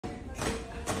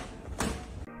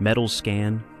Metal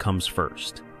scan comes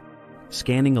first.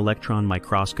 Scanning electron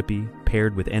microscopy,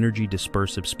 paired with energy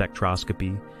dispersive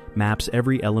spectroscopy, maps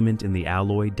every element in the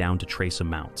alloy down to trace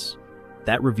amounts.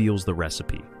 That reveals the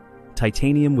recipe.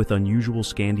 Titanium with unusual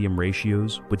scandium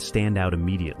ratios would stand out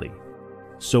immediately.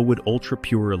 So would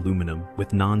ultra-pure aluminum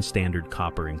with non-standard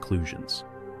copper inclusions.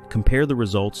 Compare the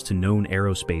results to known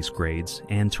aerospace grades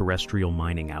and terrestrial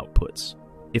mining outputs.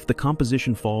 If the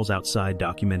composition falls outside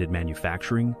documented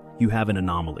manufacturing, you have an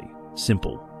anomaly.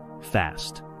 Simple,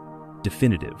 fast,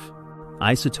 definitive.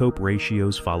 Isotope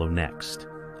ratios follow next.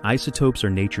 Isotopes are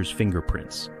nature's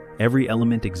fingerprints. Every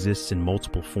element exists in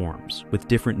multiple forms, with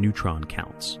different neutron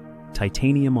counts.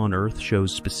 Titanium on Earth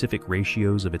shows specific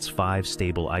ratios of its 5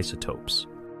 stable isotopes.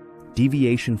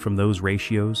 Deviation from those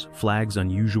ratios flags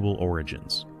unusual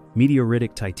origins.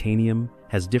 Meteoritic titanium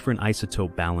has different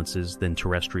isotope balances than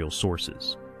terrestrial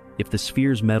sources. If the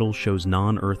sphere's metal shows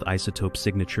non-Earth isotope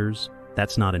signatures,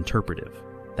 that's not interpretive.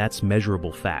 That's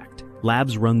measurable fact.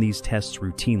 Labs run these tests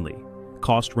routinely.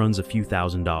 Cost runs a few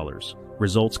 $1,000s.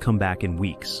 Results come back in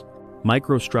weeks.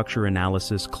 Microstructure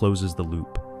analysis closes the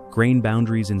loop. Grain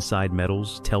boundaries inside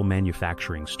metals tell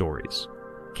manufacturing stories.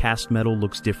 Cast metal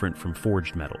looks different from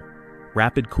forged metal.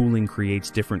 Rapid cooling creates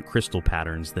different crystal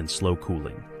patterns than slow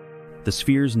cooling. The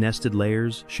sphere's nested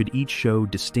layers should each show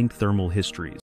distinct thermal histories.